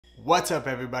What's up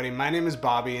everybody, my name is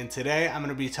Bobby and today I'm going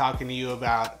to be talking to you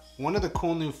about one of the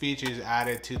cool new features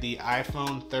added to the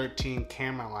iPhone 13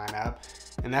 camera lineup,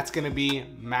 and that's going to be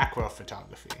macro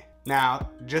photography.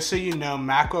 Now, just so you know,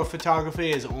 macro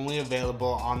photography is only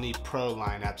available on the Pro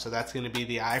lineup, so that's going to be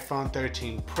the iPhone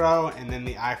 13 Pro and then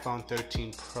the iPhone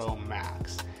 13 Pro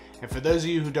Max. And for those of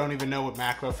you who don't even know what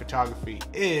macro photography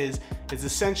is, it's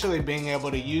essentially being able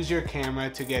to use your camera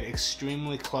to get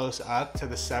extremely close up to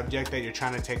the subject that you're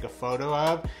trying to take a photo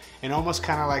of, and almost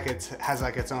kind of like it has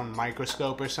like its own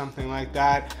microscope or something like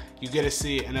that. You get to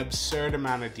see an absurd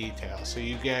amount of detail. So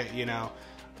you get, you know,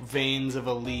 veins of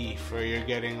a leaf, or you're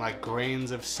getting like grains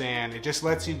of sand. It just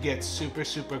lets you get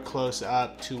super close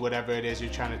up to whatever it is you're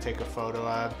trying to take a photo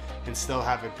of and still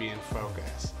have it be in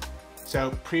focus.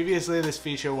 So previously this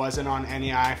feature wasn't on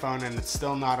any iPhone, and it's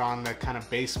still not on the kind of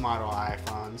base model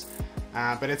iPhones,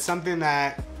 but it's something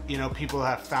that, you know, people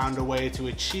have found a way to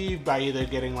achieve by either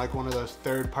getting like one of those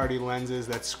third-party lenses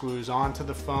that screws onto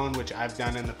the phone, which I've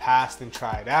done in the past and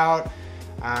tried out,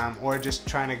 or just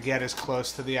trying to get as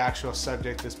close to the actual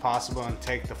subject as possible and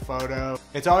take the photo.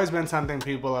 It's always been something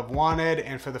people have wanted,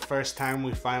 and for the first time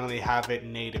we finally have it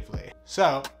natively.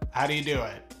 So how do you do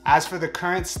it? As for the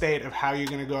current state of how you're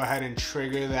going to go ahead and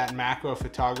trigger that macro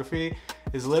photography,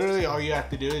 is literally all you have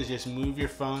to do is just move your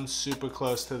phone super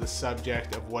close to the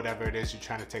subject of whatever it is you're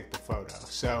trying to take the photo.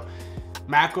 So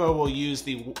macro will use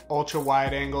the ultra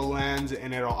wide angle lens,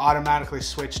 and it'll automatically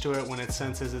switch to it when it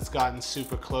senses it's gotten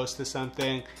super close to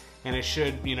something, and it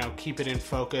should, you know, keep it in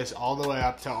focus all the way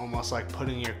up to almost like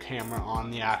putting your camera on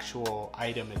the actual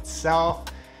item itself.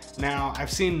 Now,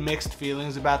 I've seen mixed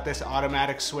feelings about this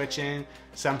automatic switching.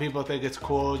 Some people think it's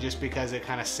cool just because it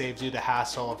kind of saves you the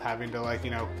hassle of having to, like,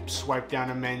 you know, swipe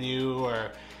down a menu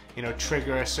or, you know,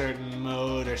 trigger a certain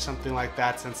mode or something like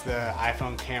that, since the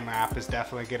iPhone camera app is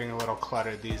definitely getting a little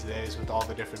cluttered these days with all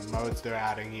the different modes they're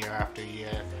adding year after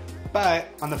year. But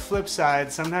on the flip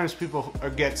side, sometimes people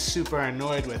get super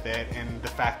annoyed with it and the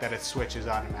fact that it switches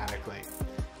automatically.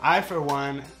 I, for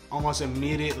one, almost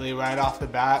immediately right off the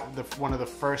bat, one of the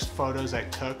first photos I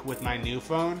took with my new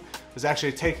phone was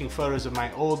actually taking photos of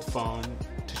my old phone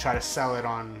to try to sell it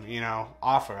on, you know,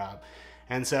 OfferUp.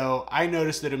 And so I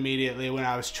noticed it immediately when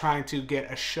I was trying to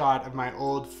get a shot of my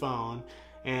old phone,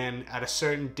 and at a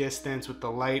certain distance with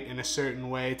the light in a certain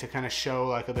way to kind of show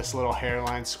like this little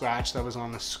hairline scratch that was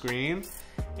on the screen.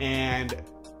 And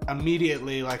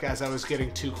immediately, like as I was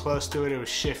getting too close to it, it was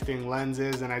shifting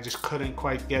lenses and I just couldn't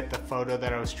quite get the photo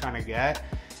that I was trying to get.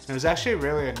 And it was actually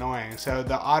really annoying. So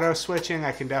the auto switching,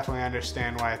 I can definitely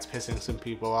understand why it's pissing some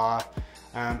people off.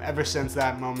 Ever since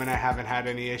that moment, I haven't had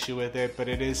any issue with it, but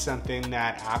it is something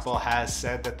that Apple has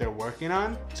said that they're working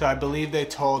on. So I believe they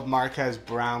told Marquez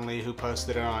Brownlee, who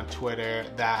posted it on Twitter,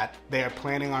 that they are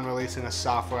planning on releasing a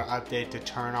software update to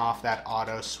turn off that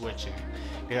auto switching.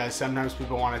 Because sometimes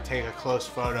people want to take a close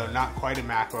photo, not quite a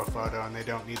macro photo, and they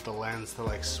don't need the lens to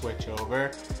like switch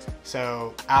over.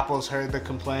 So Apple's heard the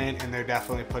complaint, and they're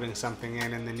definitely putting something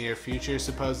in the near future,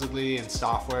 supposedly, in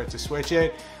software to switch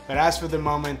it. But as for the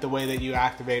moment, the way that you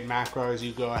activate macro is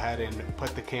you go ahead and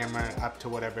put the camera up to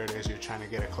whatever it is you're trying to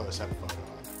get a close-up photo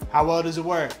of. How well does it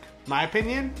work? My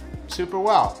opinion, super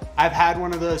well. I've had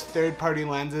one of those third-party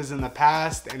lenses in the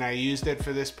past, and I used it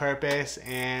for this purpose,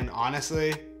 and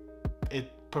honestly, it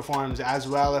performs as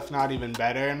well, if not even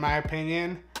better, in my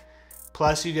opinion.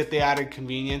 Plus, you get the added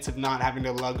convenience of not having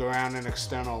to lug around an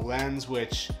external lens,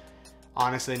 which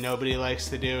honestly nobody likes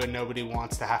to do and nobody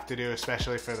wants to have to do,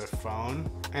 especially for their phone.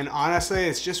 And honestly,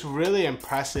 it's just really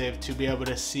impressive to be able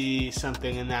to see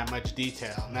something in that much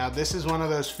detail. Now, this is one of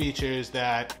those features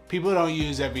that people don't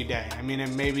use every day. I mean, it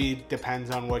maybe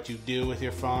depends on what you do with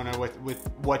your phone or with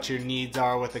what your needs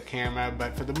are with the camera,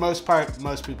 but for the most part,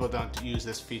 most people don't use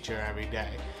this feature every day.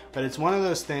 But it's one of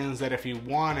those things that if you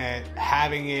want it,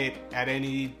 having it at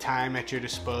any time at your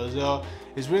disposal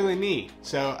is really neat.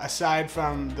 So aside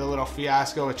from the little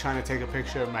fiasco with trying to take a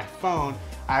picture of my phone,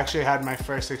 I actually had my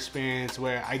first experience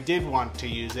where I did want to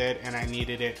use it and I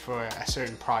needed it for a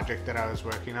certain project that I was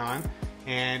working on,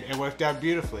 and it worked out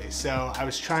beautifully. So I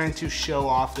was trying to show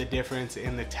off the difference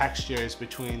in the textures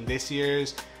between this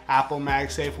year's Apple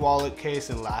MagSafe wallet case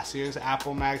and last year's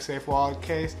Apple MagSafe wallet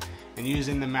case. And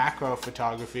using the macro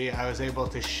photography, I was able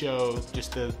to show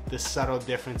just the subtle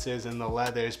differences in the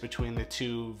leathers between the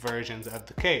two versions of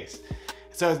the case.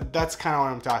 So that's kind of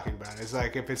what I'm talking about. It's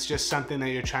like if it's just something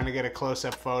that you're trying to get a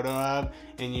close-up photo of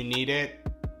and you need it,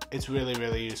 it's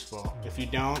really useful. If you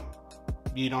don't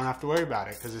have to worry about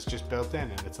it because it's just built in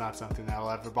and it's not something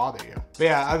that'll ever bother you. But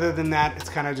yeah, other than that, it's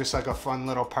kind of just like a fun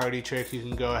little party trick. You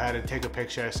can go ahead and take a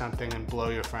picture of something and blow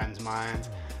your friends' minds.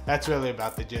 That's really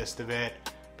about the gist of it.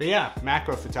 But yeah,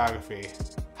 macro photography.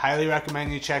 Highly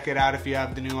recommend you check it out if you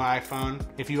have the new iPhone.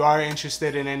 If you are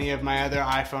interested in any of my other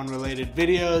iPhone related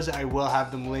videos, I will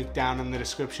have them linked down in the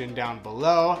description down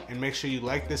below. And make sure you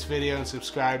like this video and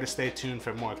subscribe to stay tuned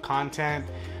for more content.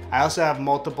 I also have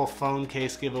multiple phone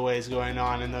case giveaways going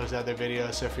on in those other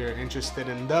videos, so if you're interested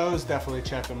in those, definitely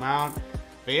check them out.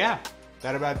 But yeah,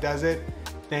 that about does it.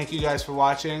 Thank you guys for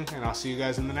watching, and I'll see you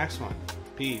guys in the next one.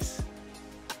 Peace.